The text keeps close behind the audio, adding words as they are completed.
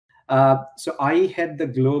So I head the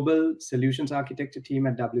global solutions architecture team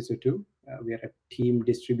at WSO2. We are a team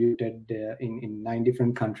distributed in 9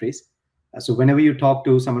 different countries. So whenever you talk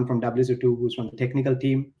to someone from WSO2 who's from the technical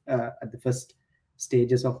team at the first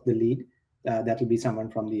stages of the lead, that will be someone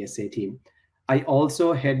from the SA team. I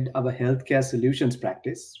also head our healthcare solutions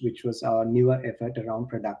practice, which was our newer effort around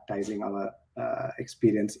productizing our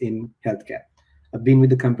experience in healthcare. I've been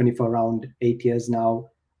with the company for around 8 years now,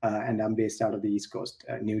 and I'm based out of the East Coast,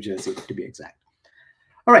 New Jersey, to be exact.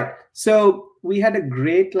 All right, so we had a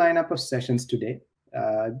great lineup of sessions today.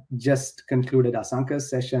 Just concluded Asanka's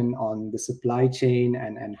session on the supply chain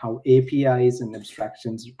and how APIs and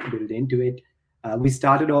abstractions build into it. We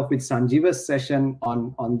started off with Sanjeeva's session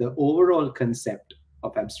on the overall concept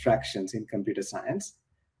of abstractions in computer science.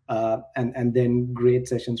 And then great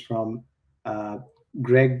sessions from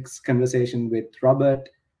Greg's conversation with Robert.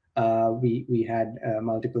 We had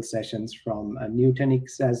multiple sessions from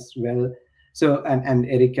Nutanix as well. So, and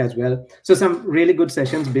Eric as well. So some really good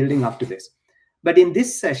sessions building up to this. But in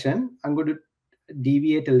this session, I'm going to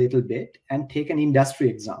deviate a little bit and take an industry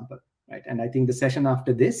example, right? And I think the session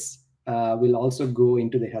after this will also go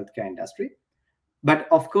into the healthcare industry. But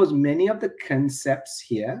of course, many of the concepts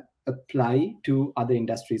here apply to other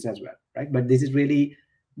industries as well, right? But this is really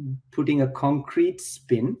putting a concrete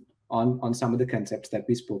spin on some of the concepts that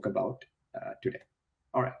we spoke about today.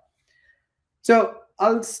 All right. So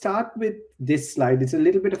I'll start with this slide. It's a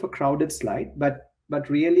little bit of a crowded slide, but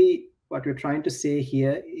really what we're trying to say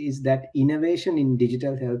here is that innovation in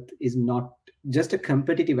digital health is not just a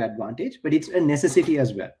competitive advantage, but it's a necessity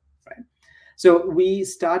as well, right? So we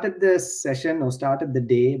started the session or started the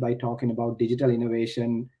day by talking about digital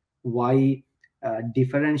innovation, why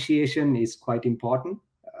differentiation is quite important,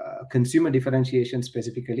 consumer differentiation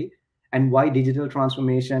specifically, and why digital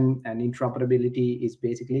transformation and interoperability is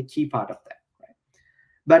basically a key part of that. Right?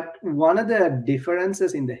 But one of the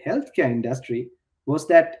differences in the healthcare industry was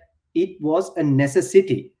that it was a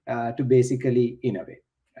necessity to basically innovate.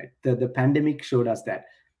 Right? The pandemic showed us that.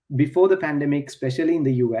 Before the pandemic, especially in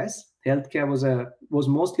the US, healthcare was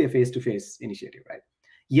mostly a face-to-face initiative. Right?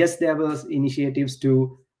 Yes, there was initiatives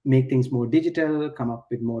to make things more digital, come up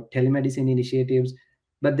with more telemedicine initiatives.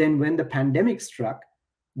 But then when the pandemic struck,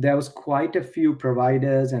 there was quite a few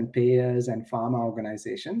providers and payers and pharma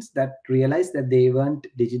organizations that realized that they weren't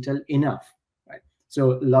digital enough. Right?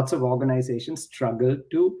 So lots of organizations struggled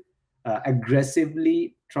to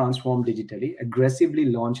aggressively transform digitally, aggressively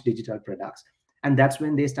launch digital products. And that's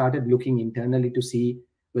when they started looking internally to see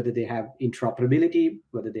whether they have interoperability,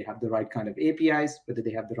 whether they have the right kind of APIs, whether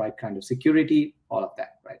they have the right kind of security, all of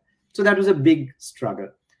that, right? So that was a big struggle.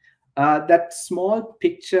 That small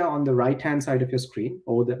picture on the right-hand side of your screen,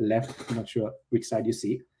 or the left, I'm not sure which side you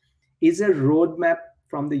see, is a roadmap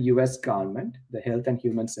from the US government, the Health and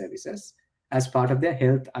Human Services, as part of their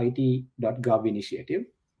healthit.gov initiative,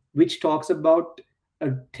 which talks about a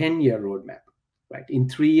 10-year roadmap, right? In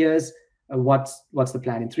 3 years, what's the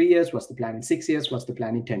plan in 3 years? What's the plan in 6 years? What's the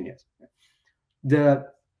plan in 10 years? The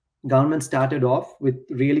government started off with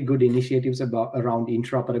really good initiatives around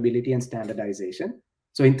interoperability and standardization.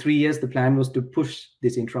 So in 3 years, the plan was to push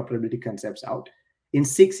these interoperability concepts out. In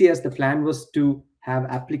 6 years, the plan was to have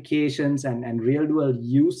applications and real-world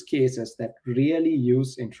use cases that really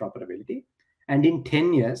use interoperability. And in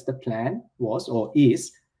 10 years, the plan was or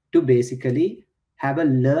is to basically have a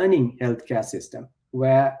learning healthcare system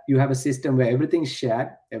where you have a system where everything's shared,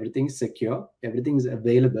 everything's secure, everything's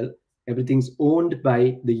available, everything's owned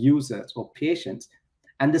by the users or patients.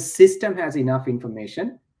 And the system has enough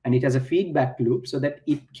information and it has a feedback loop so that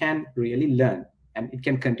it can really learn and it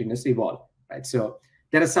can continuously evolve, right? So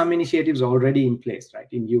there are some initiatives already in place, right?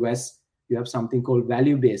 In US, you have something called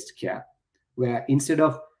value-based care, where instead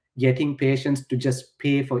of getting patients to just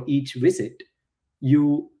pay for each visit,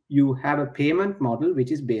 you have a payment model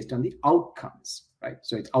which is based on the outcomes, right?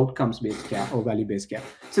 So it's outcomes-based care or value-based care.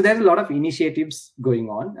 So there's a lot of initiatives going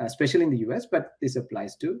on, especially in the US, but this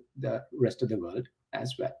applies to the rest of the world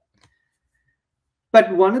as well.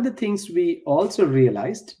 But one of the things we also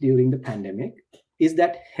realized during the pandemic is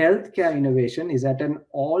that healthcare innovation is at an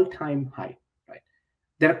all-time high, right?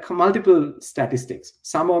 There are multiple statistics.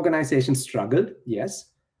 Some organizations struggled, yes,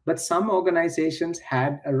 but some organizations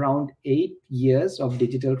had around 8 years of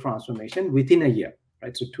digital transformation within a year,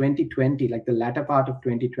 right? So 2020, like the latter part of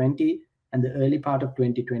 2020 and the early part of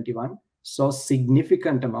 2021, saw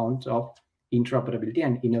significant amounts of interoperability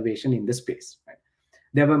and innovation in the space, right?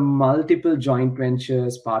 There were multiple joint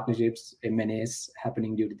ventures, partnerships, M&As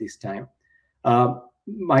happening during this time.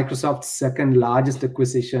 Microsoft's second largest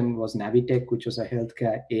acquisition was Navitech, which was a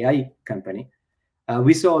healthcare AI company.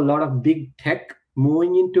 We saw a lot of big tech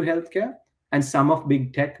moving into healthcare and some of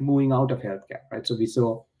big tech moving out of healthcare, right? So we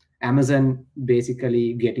saw Amazon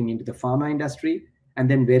basically getting into the pharma industry. And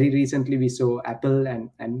then very recently, we saw Apple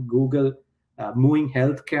and Google moving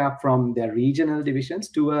healthcare from their regional divisions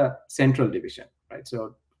to a central division, right?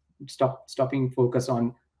 So stopping focus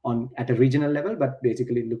on at a regional level, but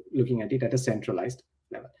basically looking at it at a centralized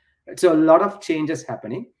level. Right? So a lot of changes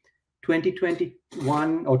happening.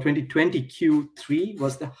 2021 or 2020 Q3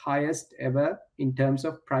 was the highest ever in terms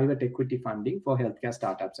of private equity funding for healthcare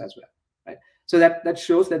startups as well. Right? So that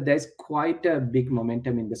shows that there's quite a big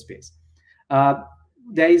momentum in the space. There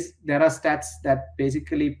are stats that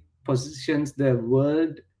basically positions the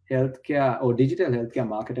world healthcare or digital healthcare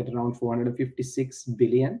market at around 456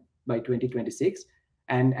 billion by 2026,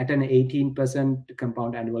 and at an 18%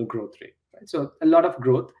 compound annual growth rate. Right? So a lot of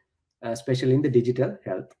growth, especially in the digital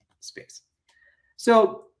health space.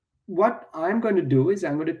 So what I'm going to do is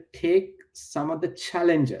I'm going to take some of the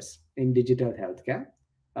challenges in digital healthcare.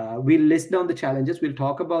 We'll list down the challenges, we'll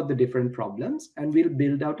talk about the different problems, and we'll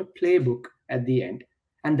build out a playbook at the end.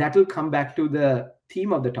 And that will come back to the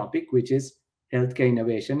theme of the topic, which is healthcare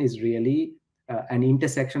innovation is really an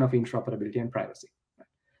intersection of interoperability and privacy.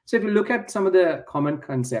 So if you look at some of the common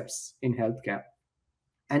concepts in healthcare,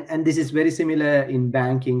 and this is very similar in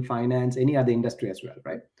banking, finance, any other industry as well,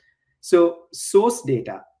 right? So source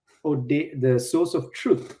data or the source of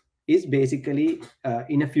truth is basically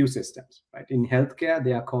in a few systems, right? In healthcare,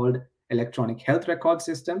 they are called electronic health record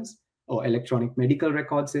systems or electronic medical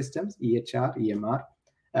record systems, EHR, EMR.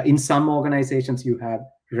 In some organizations, you have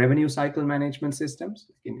revenue cycle management systems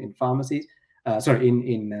in pharmacies,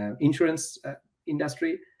 in insurance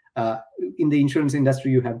industry. In the insurance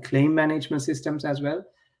industry, you have claim management systems as well.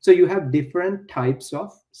 So you have different types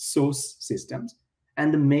of source systems.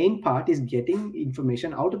 And the main part is getting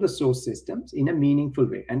information out of the source systems in a meaningful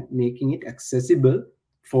way and making it accessible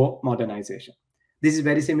for modernization. This is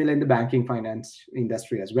very similar in the banking finance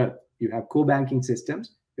industry as well. You have core banking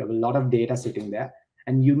systems. You have a lot of data sitting there.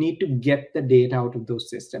 And you need to get the data out of those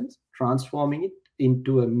systems, transforming it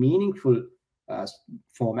into a meaningful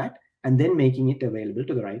format, and then making it available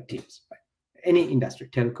to the right teams. Right? Any industry,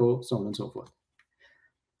 telco, so on and so forth.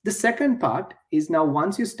 The second part is now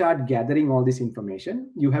once you start gathering all this information,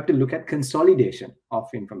 you have to look at consolidation of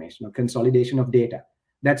information or consolidation of data.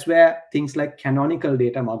 That's where things like canonical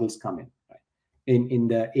data models come in. Right? In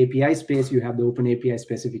the API space, you have the open API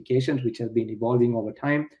specifications, which have been evolving over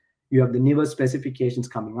time. You have the newer specifications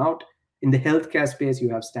coming out. In the healthcare space, you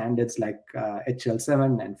have standards like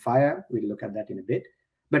HL7 and FHIR. We'll look at that in a bit.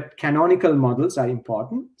 But canonical models are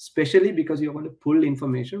important, especially because you're going to pull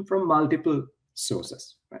information from multiple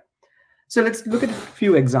sources. Right? So let's look at a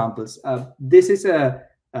few examples. This is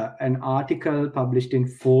an article published in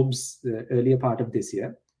Forbes the earlier part of this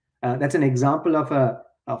year. That's an example of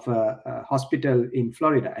a hospital in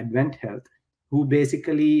Florida, Advent Health, who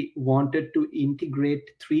basically wanted to integrate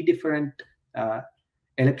 3 different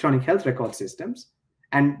electronic health record systems.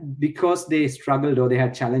 And because they struggled or they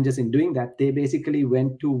had challenges in doing that, they basically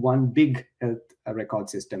went to one big health record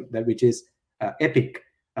system, which is Epic.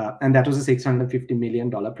 And that was a $650 million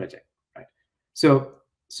project. Right? So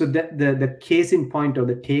the case in point or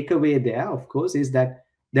the takeaway there, of course, is that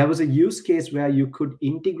there was a use case where you could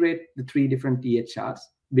integrate the 3 different EHRs,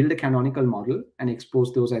 build a canonical model, and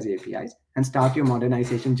expose those as APIs, and start your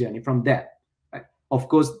modernization journey from there. Right? Of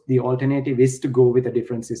course, the alternative is to go with a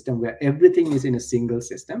different system where everything is in a single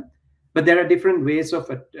system, but there are different ways of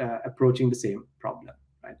approaching the same problem.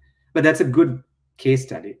 Right? But that's a good case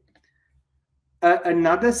study.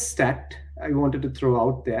 Another stat I wanted to throw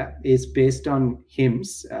out there is based on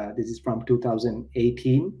HIMSS. This is from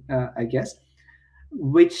 2018, I guess,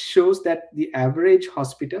 which shows that the average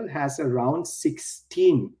hospital has around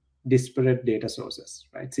 16 disparate data sources,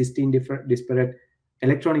 right? 16 different disparate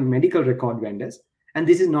electronic medical record vendors. And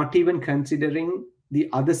this is not even considering the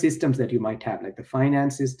other systems that you might have, like the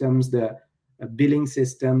finance systems, the billing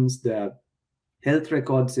systems, the health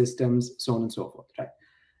record systems, so on and so forth, right?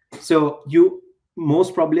 So you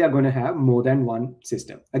most probably are going to have more than one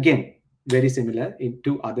system. Again, very similar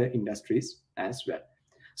to other industries as well.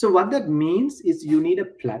 So what that means is you need a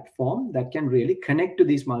platform that can really connect to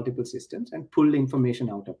these multiple systems and pull information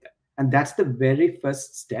out of them. And that's the very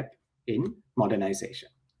first step in modernization,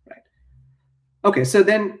 right? Okay, so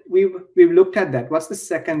then we've looked at that. What's the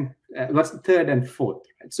second, what's the third and fourth,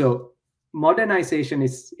 right? So modernization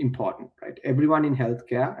is important, right? Everyone in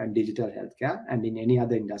healthcare and digital healthcare and in any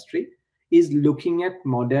other industry is looking at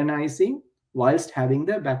modernizing whilst having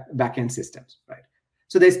the back-end systems, right?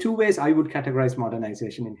 So there's 2 ways I would categorize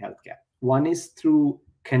modernization in healthcare. One is through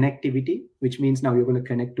connectivity, which means now you're going to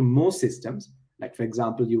connect to more systems Like, for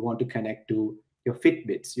example, you want to connect to your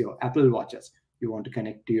Fitbits, your Apple Watches. You want to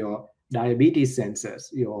connect to your diabetes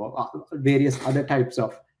sensors, your various other types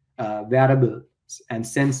of wearables and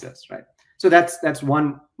sensors, right? So that's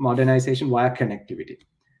one modernization via connectivity.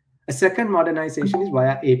 A second modernization is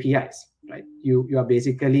via APIs, right? You are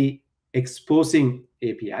basically exposing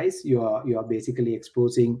APIs. You are basically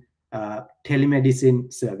exposing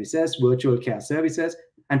telemedicine services, virtual care services,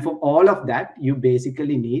 and for all of that, you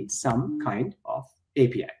basically need some kind of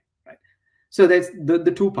API, right? So there's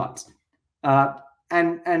the two parts,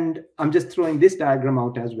 and I'm just throwing this diagram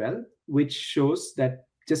out as well, which shows that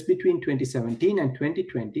just between 2017 and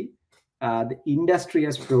 2020. The industry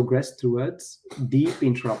has progressed towards deep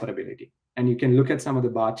interoperability. And you can look at some of the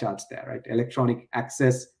bar charts there, right? Electronic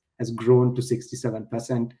access has grown to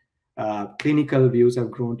 67%. Clinical views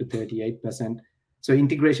have grown to 38%. So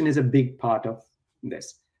integration is a big part of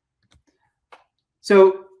this.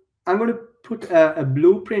 So I'm going to put a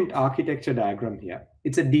blueprint architecture diagram here.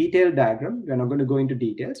 It's a detailed diagram. We're not going to go into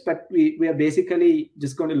details, but we are basically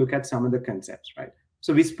just going to look at some of the concepts, right?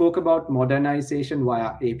 So we spoke about modernization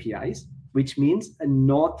via APIs, which means a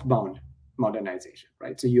northbound modernization,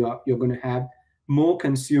 right? So you're going to have more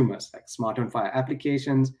consumers, like smart on fire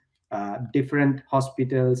applications, different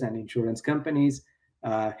hospitals and insurance companies,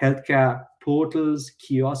 healthcare portals,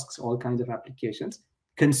 kiosks, all kinds of applications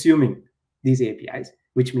consuming these APIs,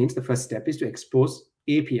 which means the first step is to expose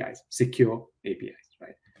APIs, secure APIs,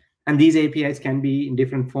 right? And these APIs can be in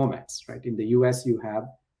different formats, right? In the US, you have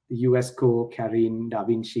the WSO2, Careem,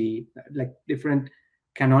 DaVinci, like different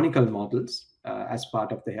canonical models as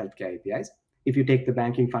part of the healthcare APIs. If you take the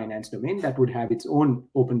banking finance domain, that would have its own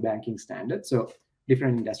open banking standard. So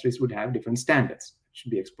different industries would have different standards that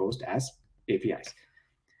should be exposed as APIs.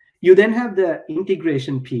 You then have the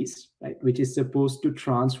integration piece, right, which is supposed to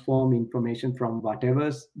transform information from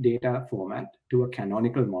whatever's data format to a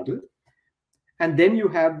canonical model. And then you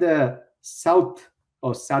have the south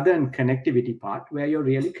or southern connectivity part, where you're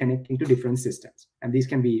really connecting to different systems. And these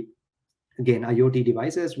can be, again, IoT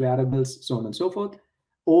devices, wearables, so on and so forth.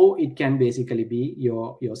 Or it can basically be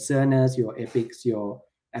your Cerner's, your Epics, your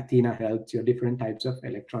Athena Health, your different types of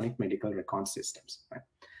electronic medical record systems, right?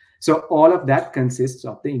 So all of that consists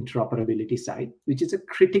of the interoperability side, which is a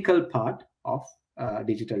critical part of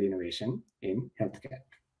digital innovation in healthcare.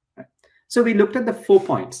 Right? So we looked at the 4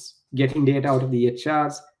 points: getting data out of the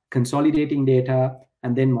EHRs, consolidating data,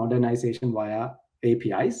 and then modernization via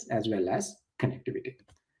APIs as well as connectivity.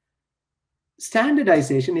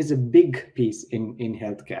 Standardization is a big piece in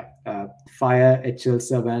healthcare. FHIR,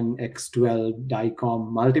 HL7, X12,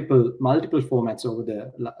 DICOM, multiple formats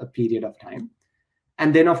over a period of time.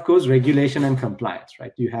 And then, of course, regulation and compliance,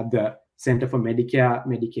 right? You have the Center for Medicare,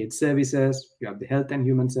 Medicaid Services, you have the Health and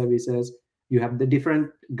Human Services, you have the different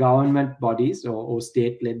government bodies or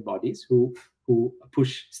state-led bodies who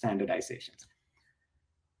push standardizations.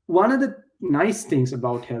 One of the nice things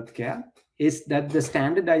about healthcare is that the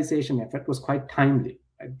standardization effort was quite timely.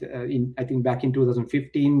 I think back in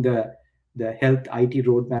 2015, the health IT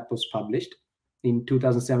roadmap was published. In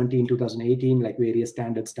 2017, 2018, like various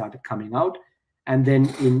standards started coming out. And then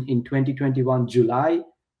in 2021, July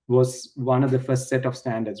was one of the first set of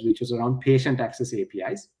standards, which was around patient access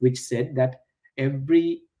APIs, which said that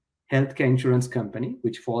every healthcare insurance company,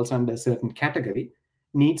 which falls under a certain category,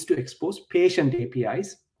 needs to expose patient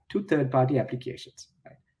APIs to third-party applications.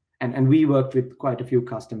 Right? And we worked with quite a few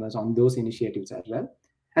customers on those initiatives as well.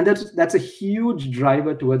 And that's a huge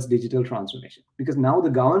driver towards digital transformation, because now the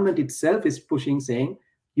government itself is pushing, saying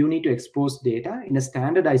you need to expose data in a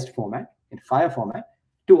standardized format, in FHIR format,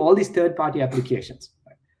 to all these third-party applications.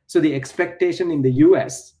 Right? So the expectation in the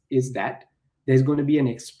US is that there's going to be an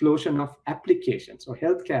explosion of applications or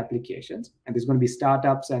healthcare applications, and there's going to be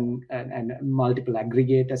startups and multiple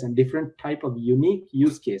aggregators and different type of unique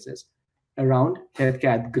use cases around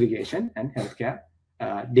healthcare aggregation and healthcare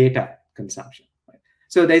data consumption. Right?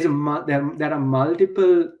 So there are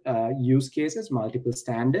multiple use cases, multiple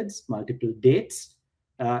standards, multiple dates,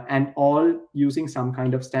 and all using some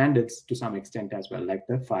kind of standards to some extent as well, like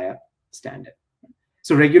the FHIR standard.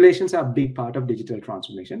 So regulations are a big part of digital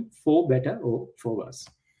transformation, for better or for worse.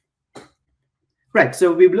 Right,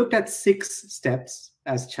 so we've looked at 6 steps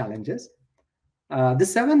as challenges. The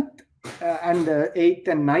 7th and the 8th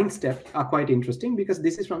and 9th step are quite interesting, because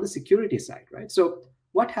this is from the security side, right? So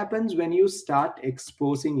what happens when you start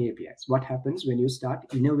exposing APIs? What happens when you start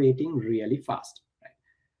innovating really fast? Right?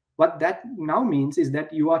 What that now means is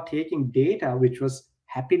that you are taking data which was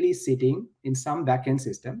happily sitting in some backend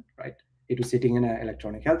system, right? It was sitting in an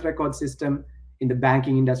electronic health record system. In the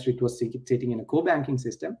banking industry, it was sitting in a co-banking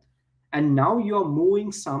system. And now you're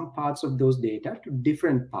moving some parts of those data to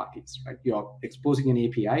different parties, right? You're exposing an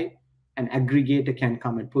API, an aggregator can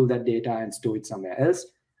come and pull that data and store it somewhere else.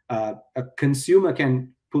 A consumer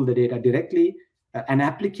can pull the data directly. An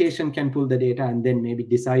application can pull the data and then maybe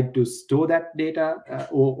decide to store that data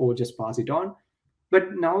or just pass it on.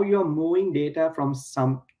 But now you're moving data from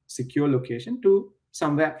some secure location to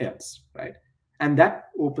somewhere else, right? And that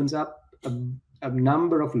opens up a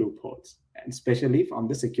number of loopholes, and especially on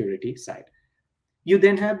the security side. You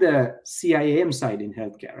then have the CIAM side in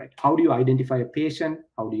healthcare, right? How do you identify a patient?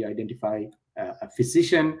 How do you identify a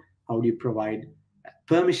physician? How do you provide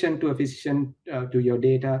permission to a physician to your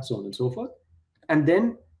data, so on and so forth? And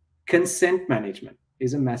then consent management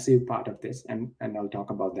is a massive part of this, and I'll talk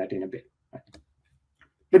about that in a bit. Right?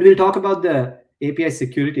 But we'll talk about the API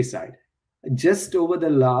security side. Just over the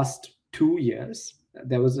last 2 years,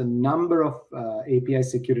 there was a number of API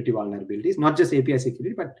security vulnerabilities, not just API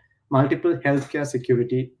security, but multiple healthcare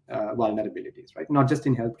security vulnerabilities, right? Not just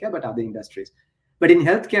in healthcare, but other industries. But in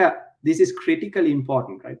healthcare, this is critically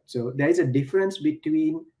important, right? So there is a difference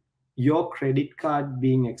between your credit card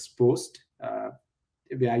being exposed,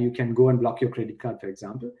 where you can go and block your credit card, for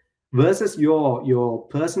example, versus your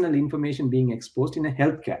personal information being exposed in a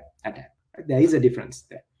healthcare attack. Right? There is a difference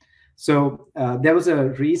there. So there was a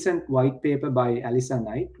recent white paper by Alyssa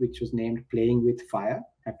Knight, which was named Playing with Fire,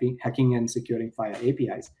 Hacking and Securing Fire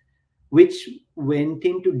APIs, which went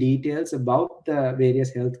into details about the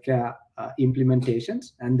various healthcare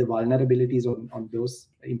implementations and the vulnerabilities on those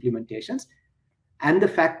implementations. And the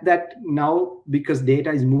fact that now, because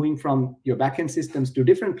data is moving from your backend systems to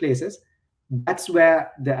different places, that's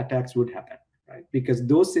where the attacks would happen, right? Because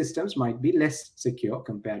those systems might be less secure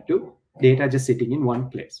compared to data just sitting in one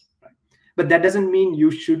place, right? But that doesn't mean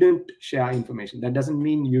you shouldn't share information. That doesn't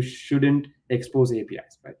mean you shouldn't expose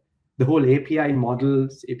APIs, right? The whole API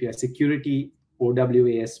models, API security,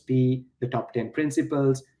 OWASP, the top 10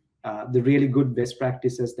 principles, the really good best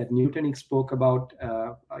practices that Nutanix spoke about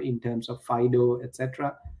in terms of FIDO,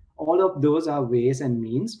 etc. All of those are ways and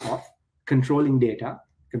means of controlling data,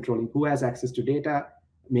 controlling who has access to data,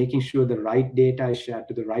 making sure the right data is shared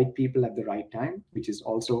to the right people at the right time, which is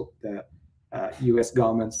also the US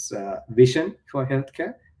government's vision for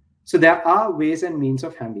healthcare. So there are ways and means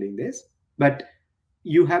of handling this, but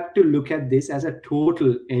you have to look at this as a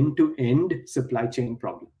total end-to-end supply chain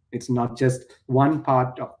problem. It's not just one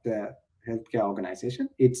part of the healthcare organization.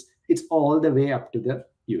 It's all the way up to the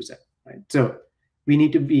user, right? So we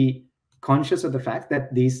need to be conscious of the fact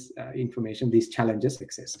that these these challenges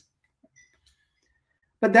exist.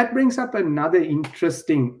 But that brings up another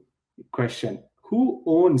interesting question. Who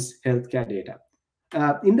owns healthcare data?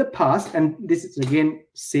 In the past, and this is again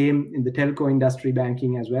same in the telco industry,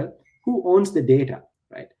 banking as well, who owns the data,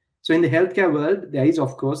 right? So in the healthcare world, there is,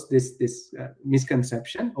 of course, this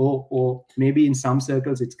misconception, or maybe in some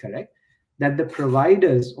circles it's correct, that the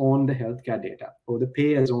providers own the healthcare data or the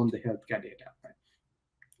payers own the healthcare data. Right?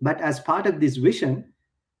 But as part of this vision,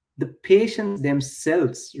 the patients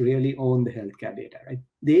themselves really own the healthcare data, right?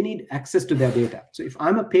 They need access to their data. So if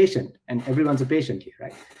I'm a patient, and everyone's a patient here,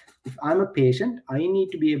 right? If I'm a patient, I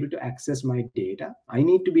need to be able to access my data. I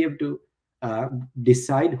need to be able to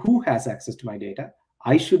decide who has access to my data.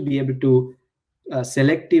 I should be able to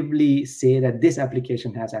selectively say that this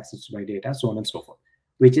application has access to my data, so on and so forth,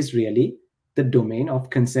 which is really the domain of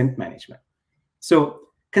consent management. So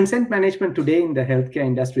consent management today in the healthcare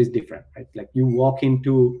industry is different, right? Like you walk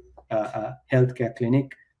into a healthcare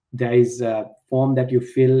clinic, there is a form that you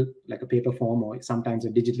fill, like a paper form or sometimes a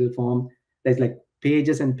digital form. There's like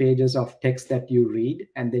pages and pages of text that you read,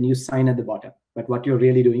 and then you sign at the bottom. But what you're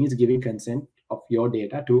really doing is giving consent of your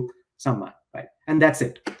data to someone, right? And that's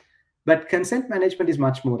it. But consent management is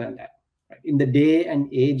much more than that. Right? In the day and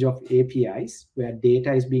age of APIs, where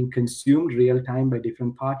data is being consumed real time by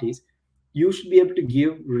different parties, you should be able to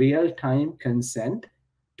give real-time consent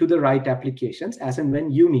to the right applications as and when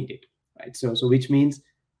you need it, right? So which means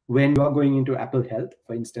when you are going into Apple Health,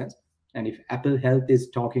 for instance, and if Apple Health is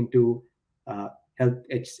talking to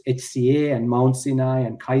HCA and Mount Sinai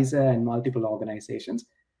and Kaiser and multiple organizations,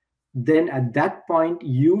 then at that point,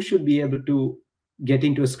 you should be able to get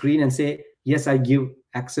into a screen and say, yes, I give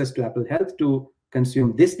access to Apple Health to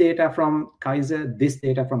consume this data from Kaiser, this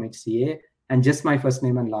data from HCA, and just my first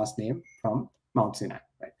name and last name from Mount Sinai,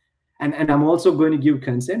 right? And I'm also going to give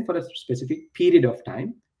consent for a specific period of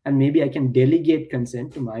time, and maybe I can delegate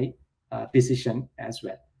consent to my physician as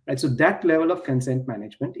well, right? So that level of consent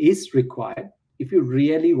management is required if you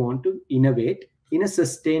really want to innovate in a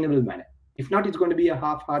sustainable manner. If not, it's going to be a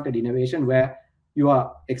half-hearted innovation where you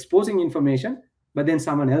are exposing information, but then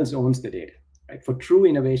someone else owns the data, right? For true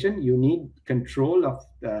innovation, you need control of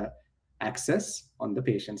the access on the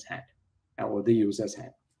patient's hand or the user's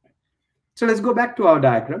hand. So let's go back to our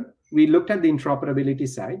diagram. We looked at the interoperability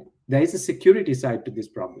side. There is a security side to this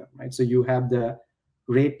problem, right? So you have the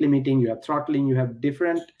rate limiting, you have throttling, you have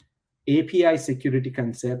different API security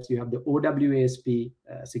concepts, you have the OWASP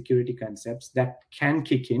security concepts that can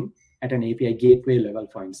kick in at an API gateway level,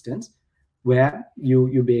 for instance, where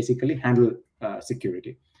you basically handle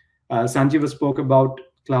security. Sanjeev spoke about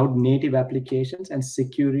cloud native applications and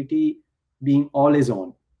security being always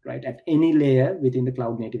on, right, at any layer within the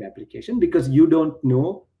cloud native application, because you don't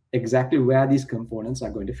know exactly where these components are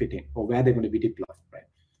going to fit in or where they're going to be deployed, right?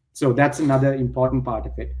 So that's another important part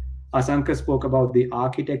of it. Asanka spoke about the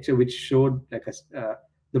architecture, which showed like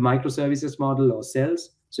the microservices model or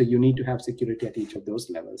cells. So you need to have security at each of those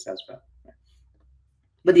levels as well. Right?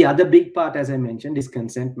 But the other big part, as I mentioned, is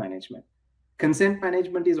consent management. Consent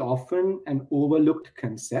management is often an overlooked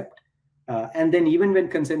concept. And then even when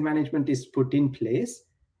consent management is put in place,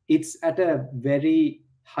 it's at a very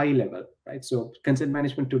high level, right? So consent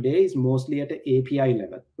management today is mostly at an API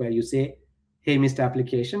level, where you say, hey, Mr.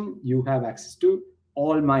 Application, you have access to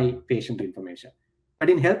all my patient information. But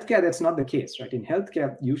in healthcare, that's not the case, right? In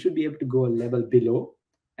healthcare, you should be able to go a level below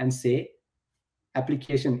and say,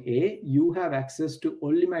 application A, you have access to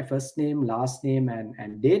only my first name, last name,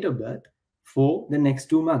 and date of birth for the next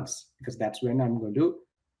 2 months, because that's when I'm going to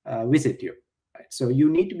visit you. Right? So you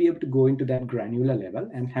need to be able to go into that granular level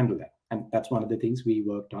and handle that. And that's one of the things we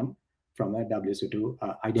worked on from a WSO2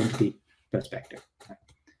 identity perspective. Right?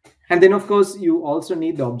 And then, of course, you also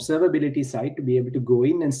need the observability side to be able to go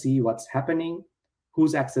in and see what's happening,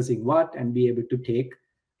 who's accessing what, and be able to take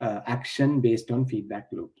action based on feedback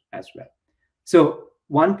loop as well. So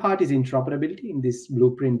one part is interoperability in this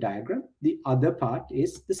blueprint diagram. The other part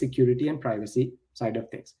is the security and privacy side of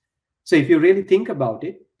things. So if you really think about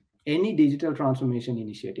it, any digital transformation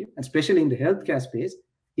initiative, especially in the healthcare space,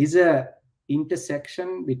 is a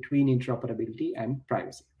intersection between interoperability and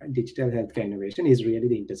privacy. Right? Digital healthcare innovation is really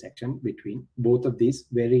the intersection between both of these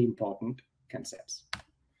very important concepts.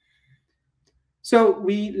 So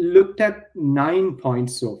we looked at 9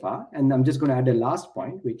 points so far, and I'm just going to add a last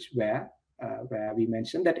point, where we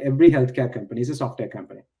mentioned that every healthcare company is a software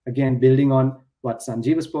company. Again, building on what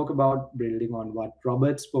Sanjeev spoke about, building on what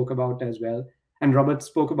Robert spoke about as well. And Robert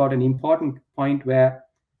spoke about an important point where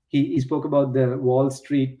he spoke about the Wall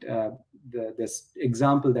Street, this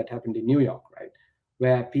example that happened in New York, right?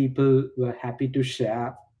 Where people were happy to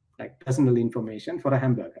share like personal information for a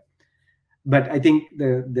hamburger. But I think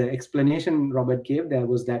the explanation Robert gave there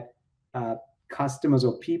was that customers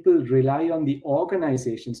or people rely on the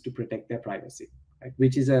organizations to protect their privacy, right?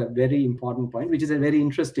 Which is a very important point, which is a very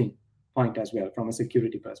interesting point as well from a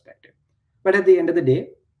security perspective. But at the end of the day,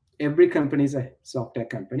 every company is a software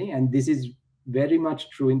company, and this is very much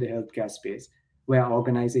true in the healthcare space, where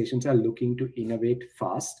organizations are looking to innovate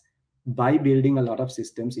fast by building a lot of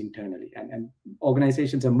systems internally. And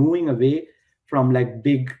organizations are moving away from like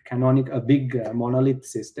big monolith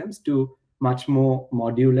systems to much more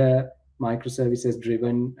modular,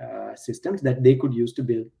 microservices-driven systems that they could use to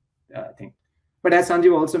build things. But as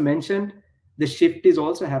Sanjeev also mentioned, the shift is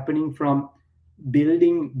also happening from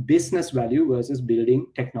building business value versus building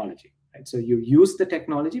technology. Right? So you use the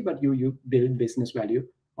technology, but you build business value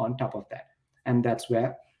on top of that. And that's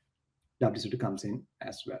where WSO2 comes in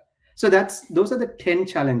as well. So those are the 10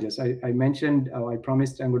 challenges. I mentioned, I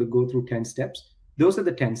promised I'm going to go through 10 steps. Those are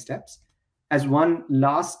the 10 steps. As one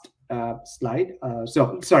last slide,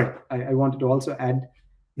 I wanted to also add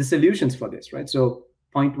the solutions for this, right? So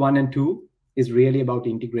point 1 and 2 is really about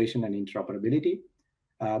integration and interoperability.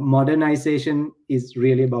 Modernization is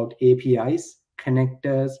really about APIs,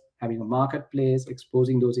 connectors, having a marketplace,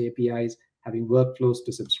 exposing those APIs, having workflows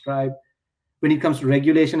to subscribe. When it comes to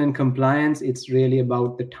regulation and compliance, it's really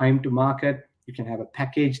about the time to market. You can have a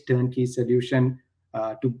packaged turnkey solution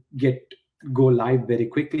to go live very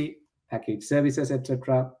quickly, package services,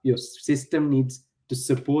 etc. Your system needs to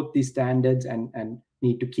support these standards and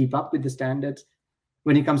need to keep up with the standards.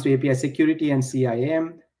 When it comes to API security and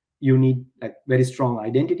CIAM, you need like very strong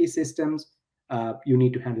identity systems. You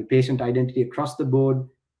need to handle patient identity across the board.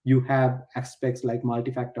 You have aspects like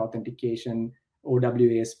multi-factor authentication,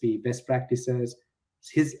 OWASP, best practices,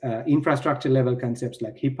 infrastructure level concepts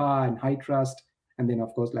like HIPAA and high trust, and then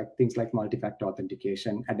of course like things like multi-factor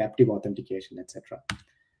authentication, adaptive authentication, etc.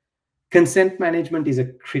 Consent management is a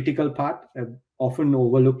critical part, often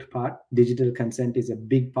overlooked part. Digital consent is a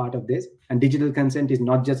big part of this, and digital consent is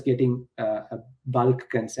not just getting a bulk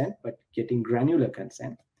consent, but getting granular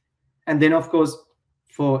consent. And then of course,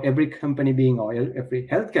 for every company being oil, every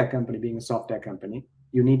healthcare company being a software company,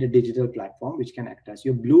 you need a digital platform which can act as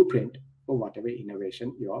your blueprint for whatever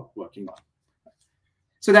innovation you're working on.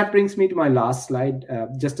 So that brings me to my last slide,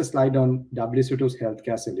 just a slide on WSO2's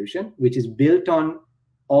healthcare solution, which is built on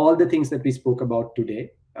all the things that we spoke about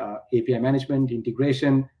today, API management,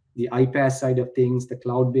 integration, the iPaaS side of things, the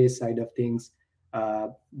cloud-based side of things,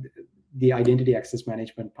 the identity access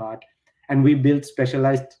management part. And we built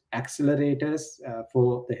specialized accelerators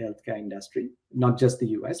for the healthcare industry, not just the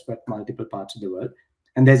US, but multiple parts of the world.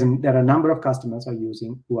 And there are a number of customers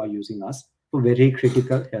who are using us for very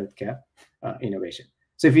critical healthcare innovation.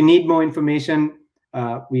 So if you need more information,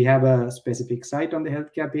 we have a specific site on the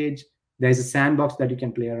healthcare page. There's a sandbox that you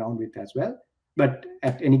can play around with as well. But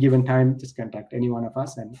at any given time, just contact any one of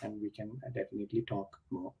us and we can definitely talk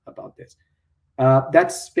more about this.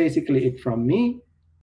 That's basically it from me.